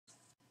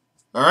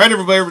All right,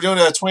 everybody, we're doing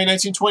a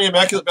 2019-20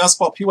 Immaculate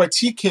Basketball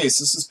PYT case.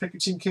 This is Pick Your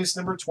Team case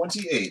number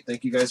 28.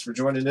 Thank you guys for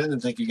joining in,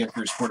 and thank you again for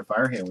your support of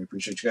Firehand. We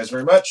appreciate you guys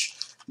very much.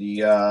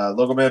 The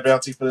Logo Man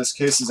bounty for this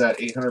case is at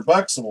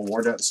 $800, and we'll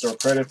award that in store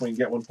credit if we can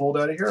get one pulled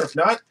out of here. If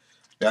not,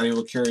 bounty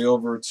will carry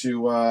over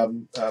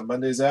to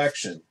Monday's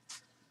action.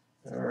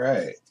 All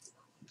right.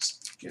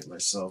 Just get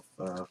myself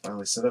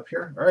finally set up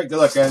here. All right, good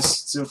luck, guys.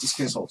 Let's see what this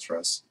case holds for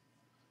us.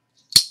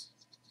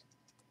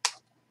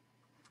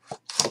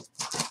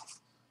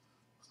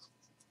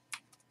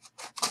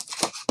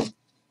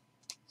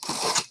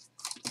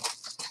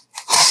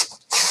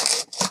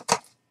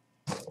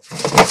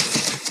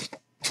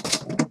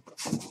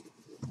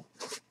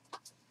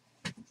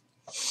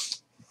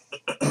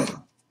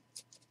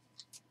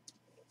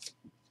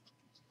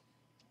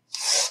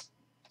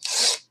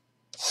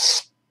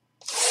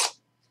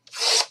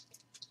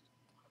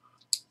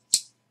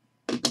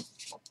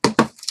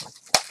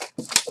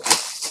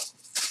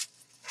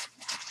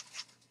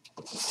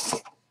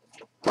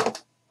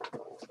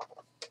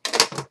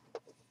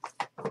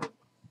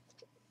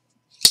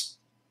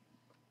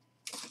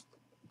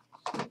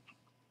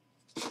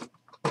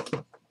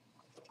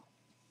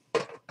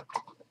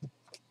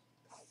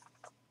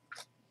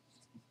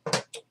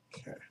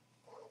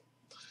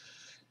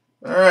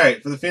 All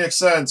right, for the Phoenix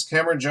Suns,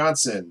 Cameron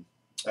Johnson,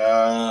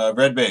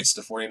 red base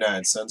to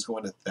 49. Suns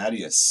going to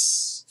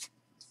Thaddeus.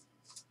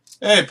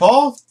 Hey,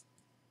 Paul.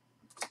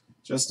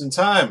 Just in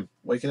time.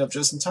 Waking up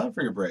just in time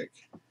for your break.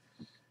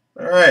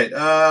 All right,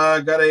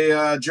 got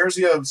a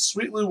jersey of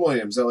Sweet Lou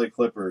Williams, LA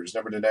Clippers,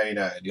 number to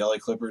 99. The LA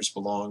Clippers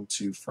belong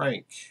to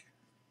Frank.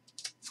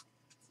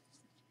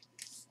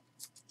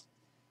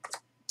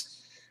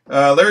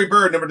 Larry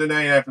Bird, number to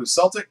 99 for the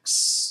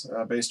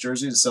Celtics. Base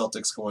jersey, the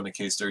Celtics going to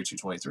case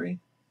 3223.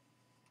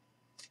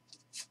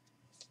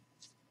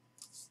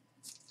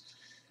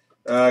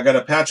 Got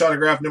a patch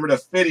autograph number to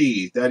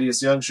 50.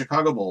 Thaddeus Young,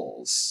 Chicago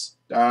Bulls.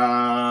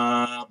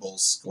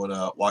 Bulls going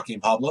to Joaquin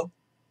Pablo.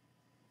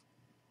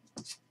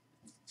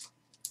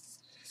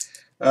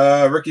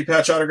 Rookie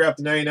patch autograph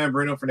to 99.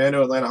 Bruno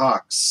Fernando, Atlanta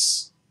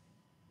Hawks.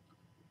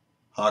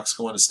 Hawks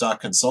going to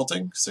Stock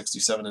Consulting,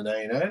 67 to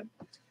 99.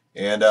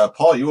 And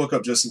Paul, you woke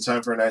up just in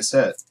time for a nice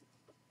hit.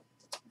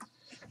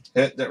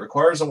 Hit that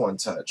requires a one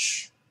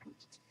touch.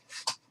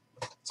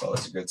 It's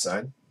always a good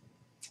sign.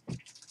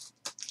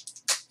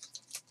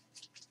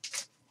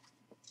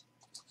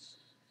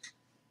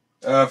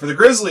 For the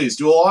Grizzlies,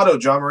 dual auto,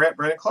 John Morant,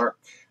 Brandon Clark,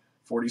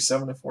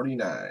 47 to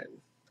 49.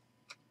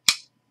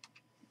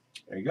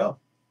 There you go.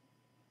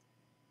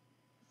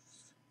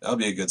 That'll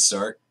be a good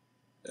start.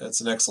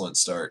 That's an excellent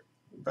start,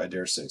 if I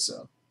dare say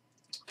so.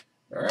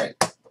 All right.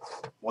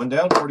 One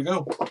down, 4 to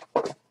go.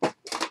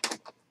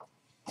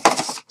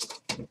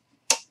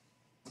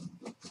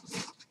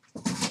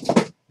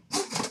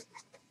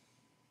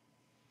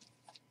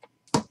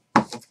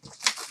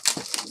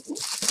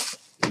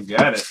 You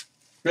got it.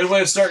 Good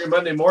way to start your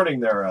Monday morning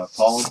there,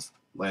 Paul.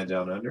 Land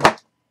down under.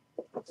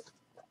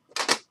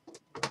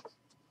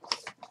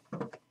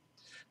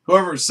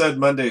 Whoever said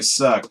Mondays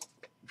suck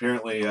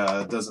apparently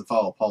doesn't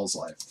follow Paul's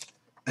life.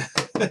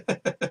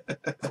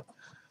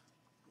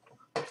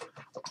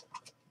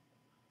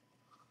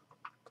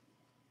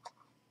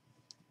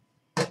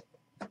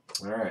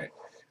 All right.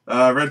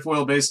 Red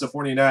foil base to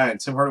 49.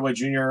 Tim Hardaway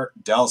Jr.,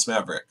 Dallas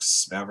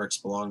Mavericks. Mavericks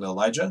belong to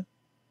Elijah.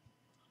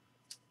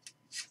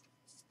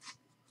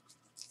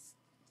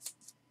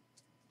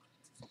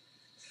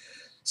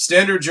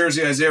 Standard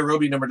jersey, Isaiah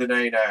Roby, number to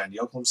 99. The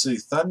Oklahoma City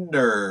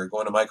Thunder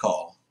going to Mike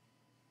Hall.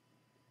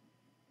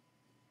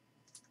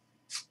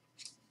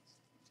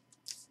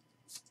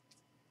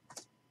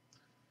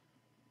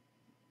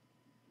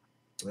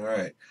 All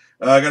right.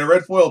 Got a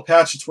red foil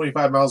patch of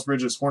 25 Miles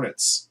Bridges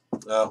Hornets.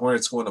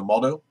 Hornets going to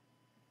Maldo.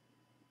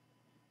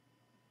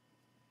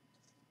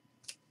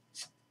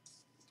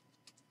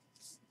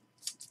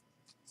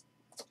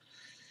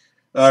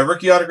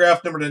 Rookie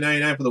autograph number to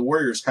 99 for the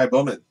Warriors, Kai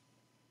Bowman.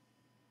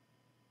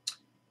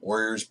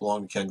 Warriors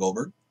belong to Ken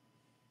Goldberg.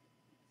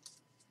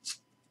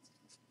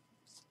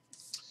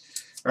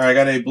 All right, I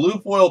got a blue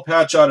foil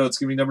patch auto. It's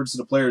going to be numbered to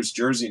the player's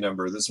jersey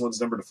number. This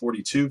one's numbered to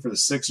 42 for the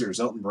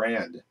Sixers, Elton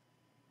Brand.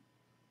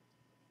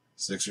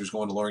 Sixers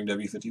going to Loring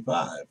W55.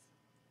 All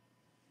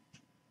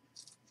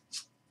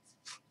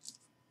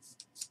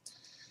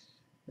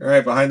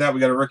right, behind that,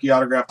 we got a rookie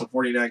autograph to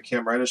 49,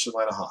 Cam Reddish,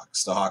 Atlanta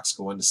Hawks. The Hawks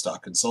go into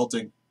Stock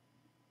Consulting.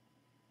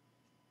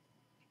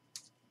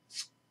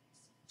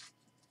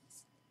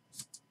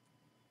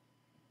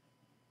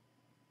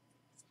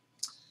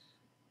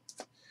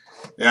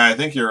 Yeah, I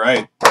think you're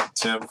right,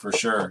 Tim, for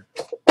sure.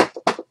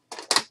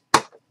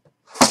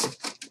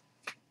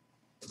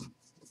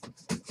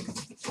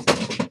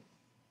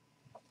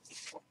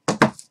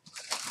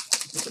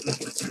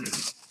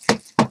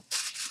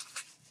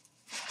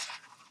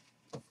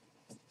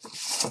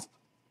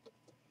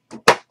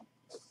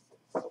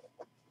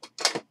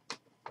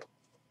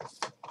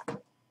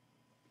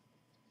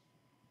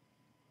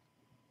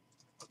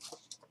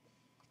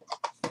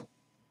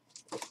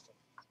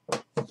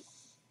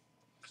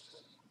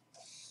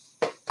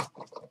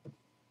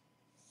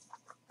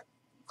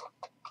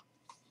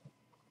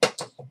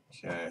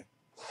 Okay.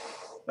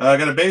 I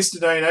got a base to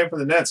 99 for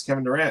the Nets,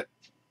 Kevin Durant.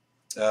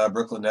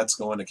 Brooklyn Nets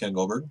going to Ken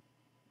Goldberg.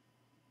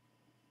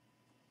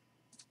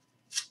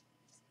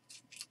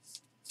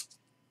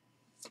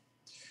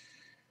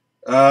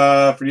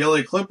 For the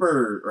LA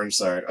Clipper, or I'm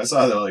sorry, I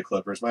saw the LA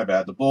Clippers, my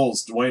bad. The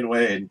Bulls, Dwayne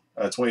Wade,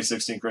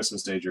 2016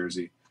 Christmas Day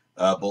jersey.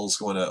 Bulls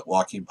going to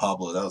Joaquin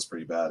Pablo. That was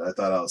pretty bad. I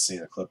thought I was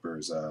seeing the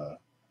Clippers,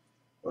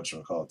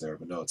 whatchamacallit there,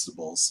 but no, it's the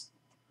Bulls.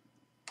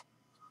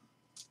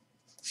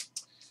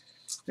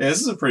 Yeah,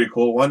 this is a pretty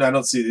cool one. I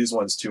don't see these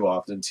ones too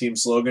often. Team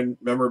slogan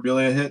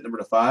memorabilia hit, number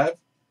 /5.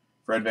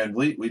 Fred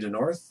VanVleet, We to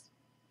North.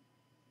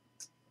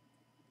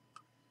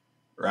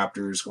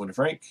 Raptors going to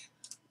Frank.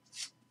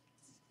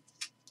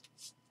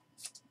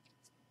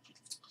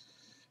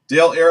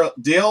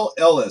 Dale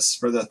Ellis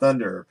for the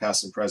Thunder,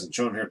 past and present.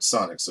 Shown here at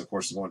Sonics, so of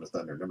course, is going to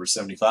Thunder. Number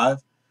 75.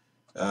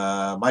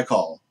 My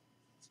call.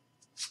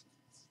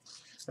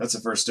 That's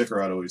the first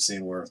sticker auto we've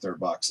seen. We're a third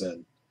box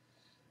in.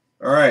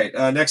 All right,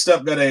 next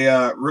up, got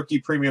a rookie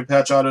premium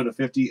patch auto to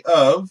 50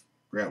 of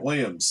Grant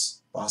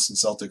Williams. Boston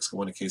Celtics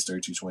going to case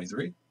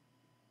 3223.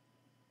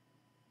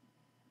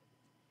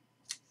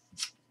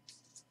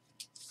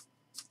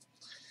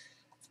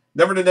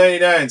 Number to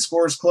 99,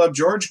 Scores Club,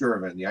 George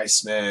Gervin, the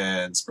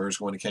Iceman. Spurs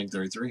going to King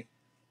 33.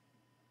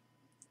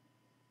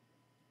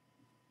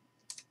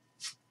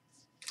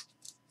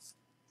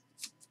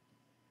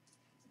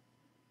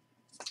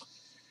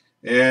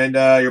 And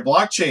your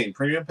blockchain,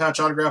 premium patch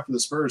autograph for the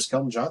Spurs,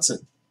 Keldon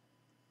Johnson.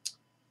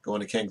 Going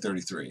to King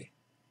 33.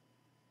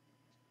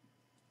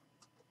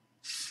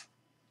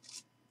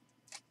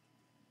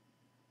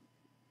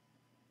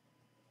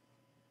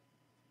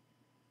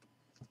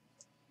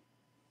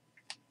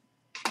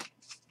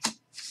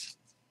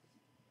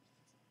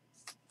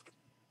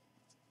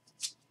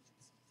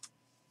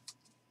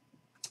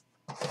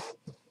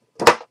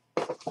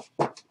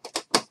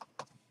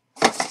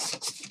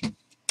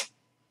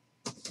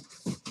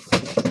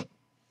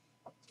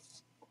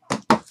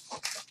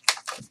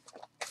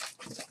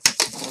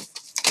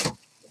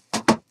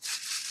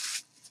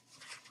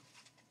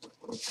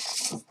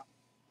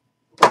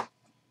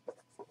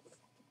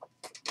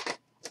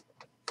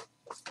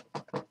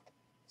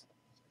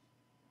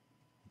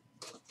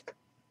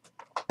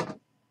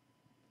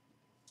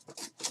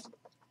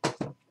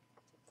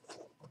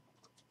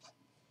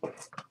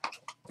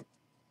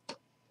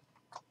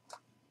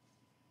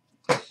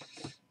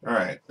 All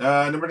right.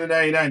 Number to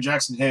 99,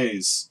 Jackson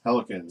Hayes,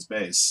 Pelicans,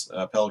 base.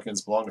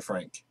 Pelicans belong to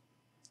Frank.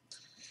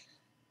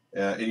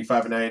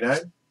 85 and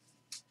 99.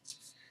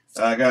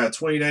 I got a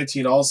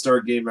 2019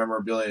 All-Star Game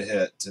memorabilia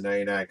hit to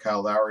 99,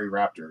 Kyle Lowry,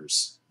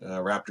 Raptors.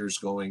 Raptors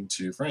going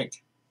to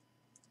Frank.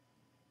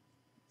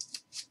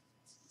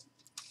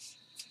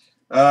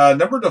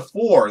 Number to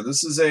 4,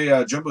 this is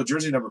a jumbo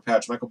jersey number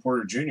patch, Michael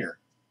Porter Jr.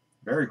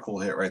 Very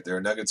cool hit right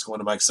there. Nuggets going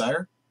to Mike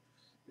Sire.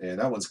 And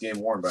that one's game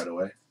worn, by the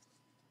way.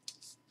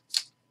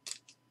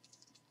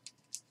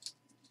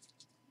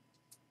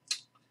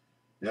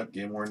 Yep,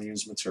 game worn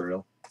used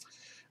material.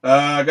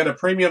 I got a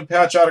premium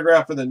patch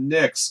autograph for the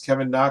Knicks,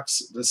 Kevin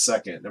Knox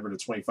II. Number to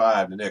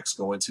 25, the Knicks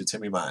going to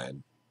Timmy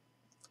Mine.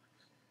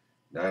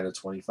 9 of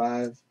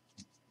 25.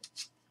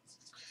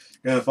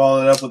 Going to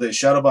follow it up with a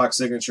shadow box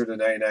signature to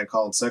 99,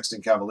 Colin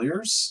Sexton,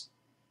 Cavaliers.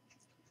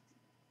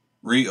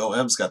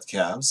 OM's got the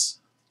Cavs.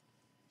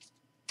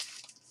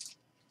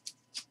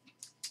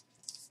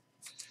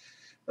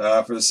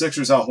 For the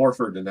Sixers, Al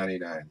Horford to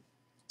 99.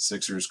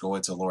 Sixers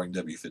going to Loring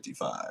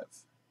W55.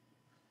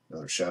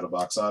 Another shadow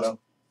box auto.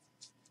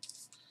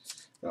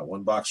 Got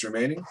one box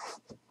remaining.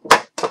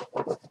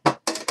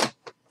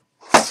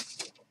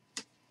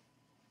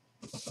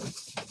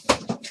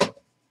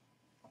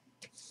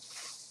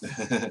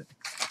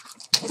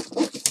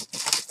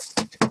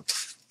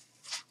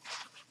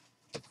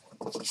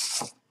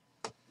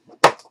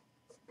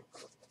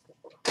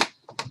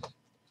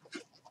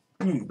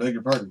 Beg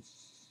your pardon.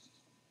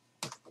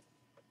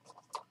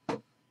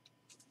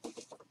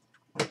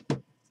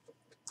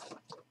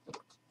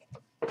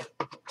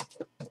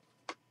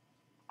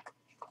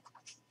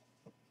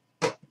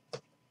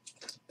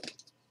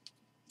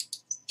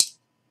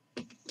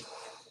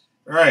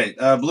 All right,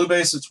 blue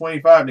base of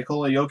 25,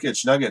 Nikola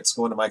Jokic, Nuggets,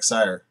 going to Mike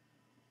Sire.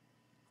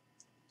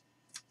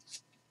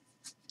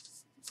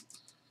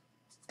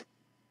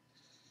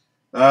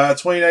 Uh,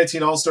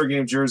 2019 All-Star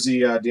Game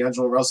jersey,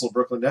 D'Angelo Russell,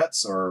 Brooklyn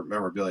Nets, or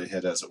memorabilia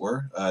hit, as it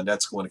were.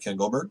 Nets going to Ken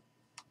Goldberg.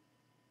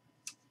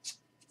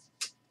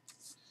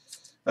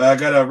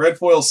 Got a red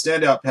foil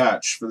standout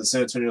patch for the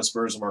San Antonio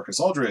Spurs, Marcus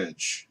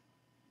Aldridge.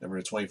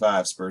 Number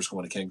 25, Spurs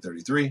going to King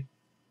 33.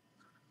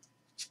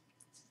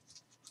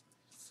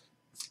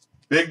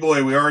 Big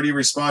boy, we already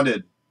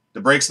responded.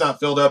 The break's not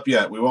filled up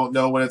yet. We won't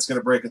know when it's going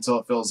to break until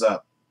it fills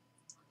up.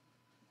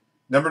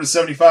 Number to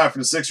 75 for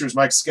the Sixers,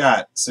 Mike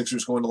Scott.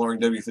 Sixers going to Loring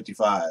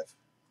W55.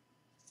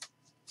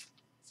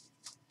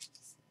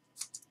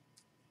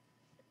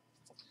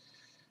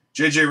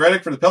 J.J.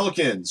 Redick for the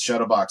Pelicans,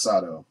 shadow box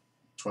auto.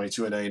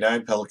 22 and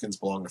 99. Pelicans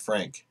belong to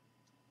Frank.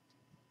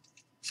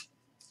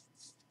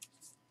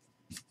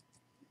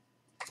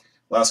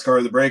 Last card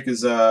of the break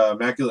is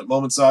Immaculate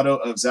Moments auto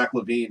of Zach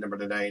LaVine, number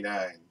to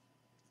 99.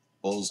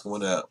 Bulls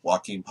going to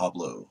Joaquin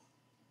Pablo.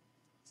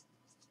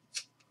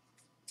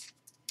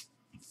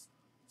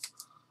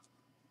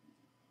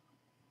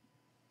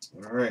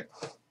 All right.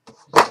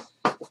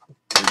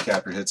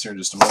 Recap your hits here in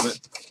just a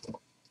moment.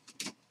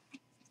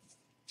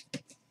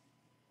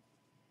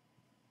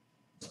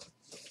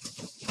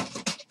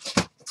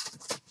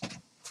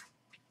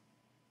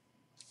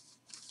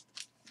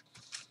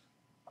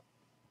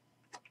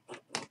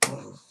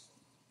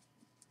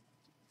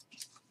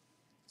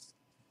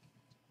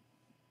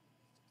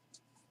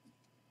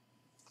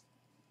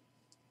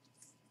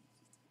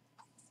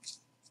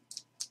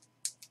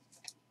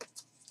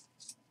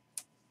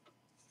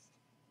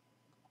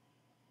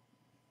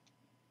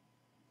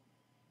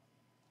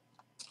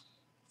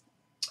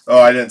 Oh,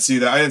 I didn't see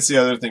that. I didn't see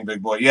the other thing,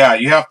 big boy. Yeah,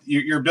 you have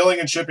your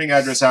billing and shipping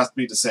address has to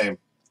be the same.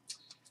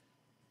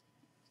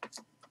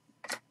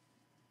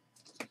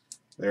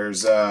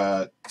 There's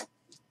no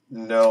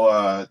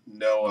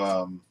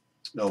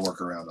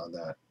workaround on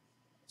that.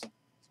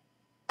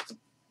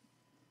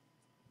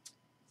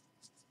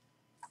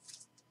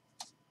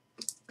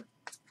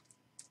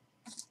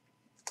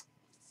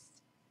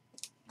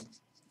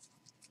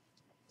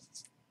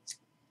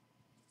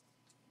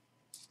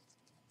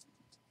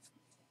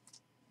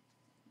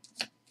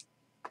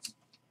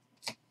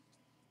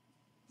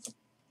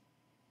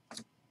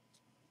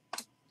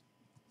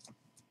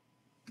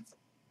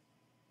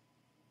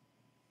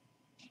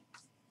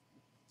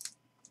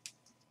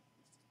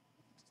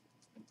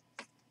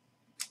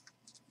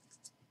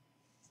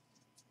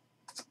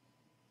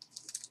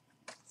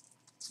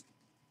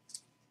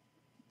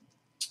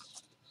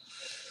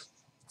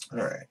 All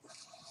right.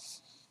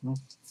 All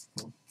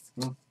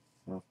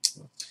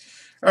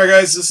right,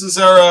 guys, this is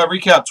our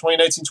recap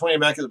 2019-20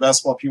 Immaculate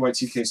Basketball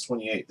PYT Case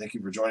 28. Thank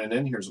you for joining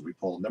in. Here's what we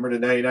pulled. Number to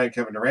 99,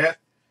 Kevin Durant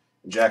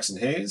and Jackson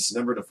Hayes.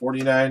 Number to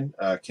 49,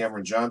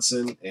 Cameron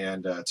Johnson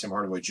and Tim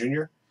Hardaway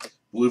Jr.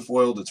 Blue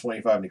foil to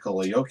 25,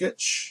 Nikola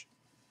Jokic.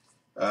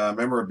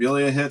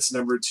 Memorabilia hits,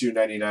 number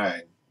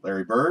 299,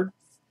 Larry Bird,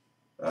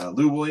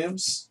 Lou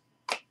Williams,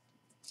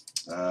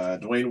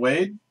 Dwayne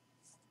Wade,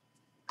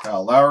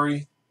 Kyle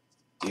Lowry,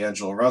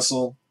 D'Angelo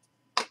Russell,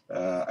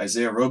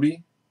 Isaiah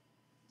Roby,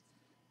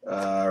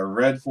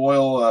 red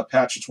foil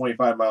patch of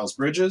 25, Miles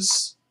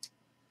Bridges,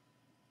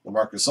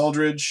 LaMarcus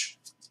Aldridge,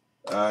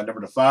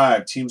 number to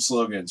 5, team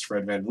slogans,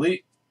 Fred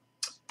VanVleet,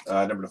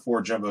 number to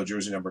 4, jumbo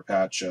jersey number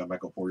patch,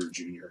 Michael Porter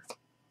Jr.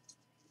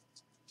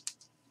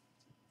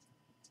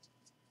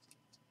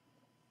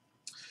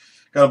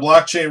 Got a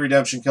blockchain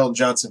redemption, Keldon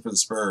Johnson for the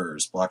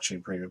Spurs,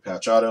 blockchain premium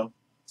patch auto.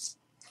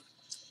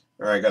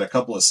 All right, got a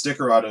couple of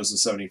sticker autos of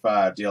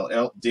 75,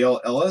 Dale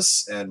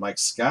Ellis and Mike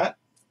Scott.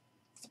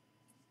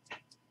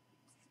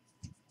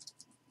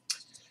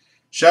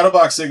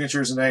 Shadowbox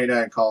signatures of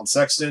 99, Colin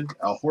Sexton,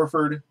 Al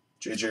Horford,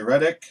 JJ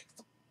Redick.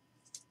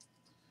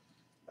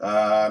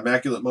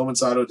 Immaculate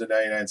Moments auto to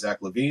 99, Zach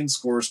LaVine.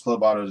 Scores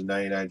Club auto to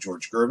 99,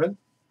 George Gervin.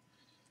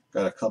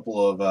 Got a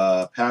couple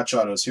of patch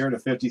autos here to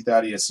 50,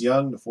 Thaddeus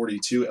Young, to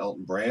 42,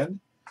 Elton Brand.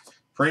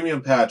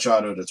 Premium patch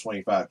auto to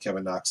 25,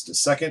 Kevin Knox to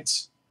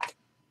 2nd.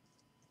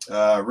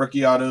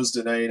 Rookie autos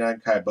to 99,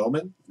 Kai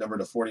Bowman. Number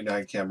to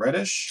 49, Cam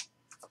Reddish.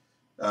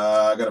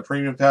 Got a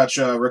premium patch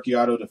rookie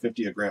auto to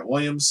 50 of Grant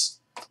Williams.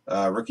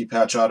 Rookie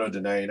patch auto to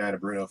 99 of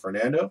Bruno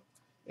Fernando.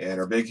 And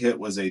our big hit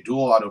was a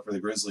dual auto for the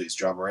Grizzlies,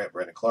 John Morant,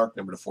 Brandon Clark,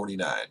 number to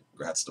 49.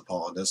 Congrats to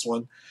Paul on this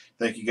one.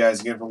 Thank you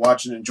guys again for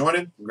watching and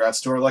joining.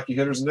 Congrats to our lucky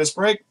hitters in this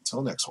break.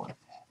 Until next one.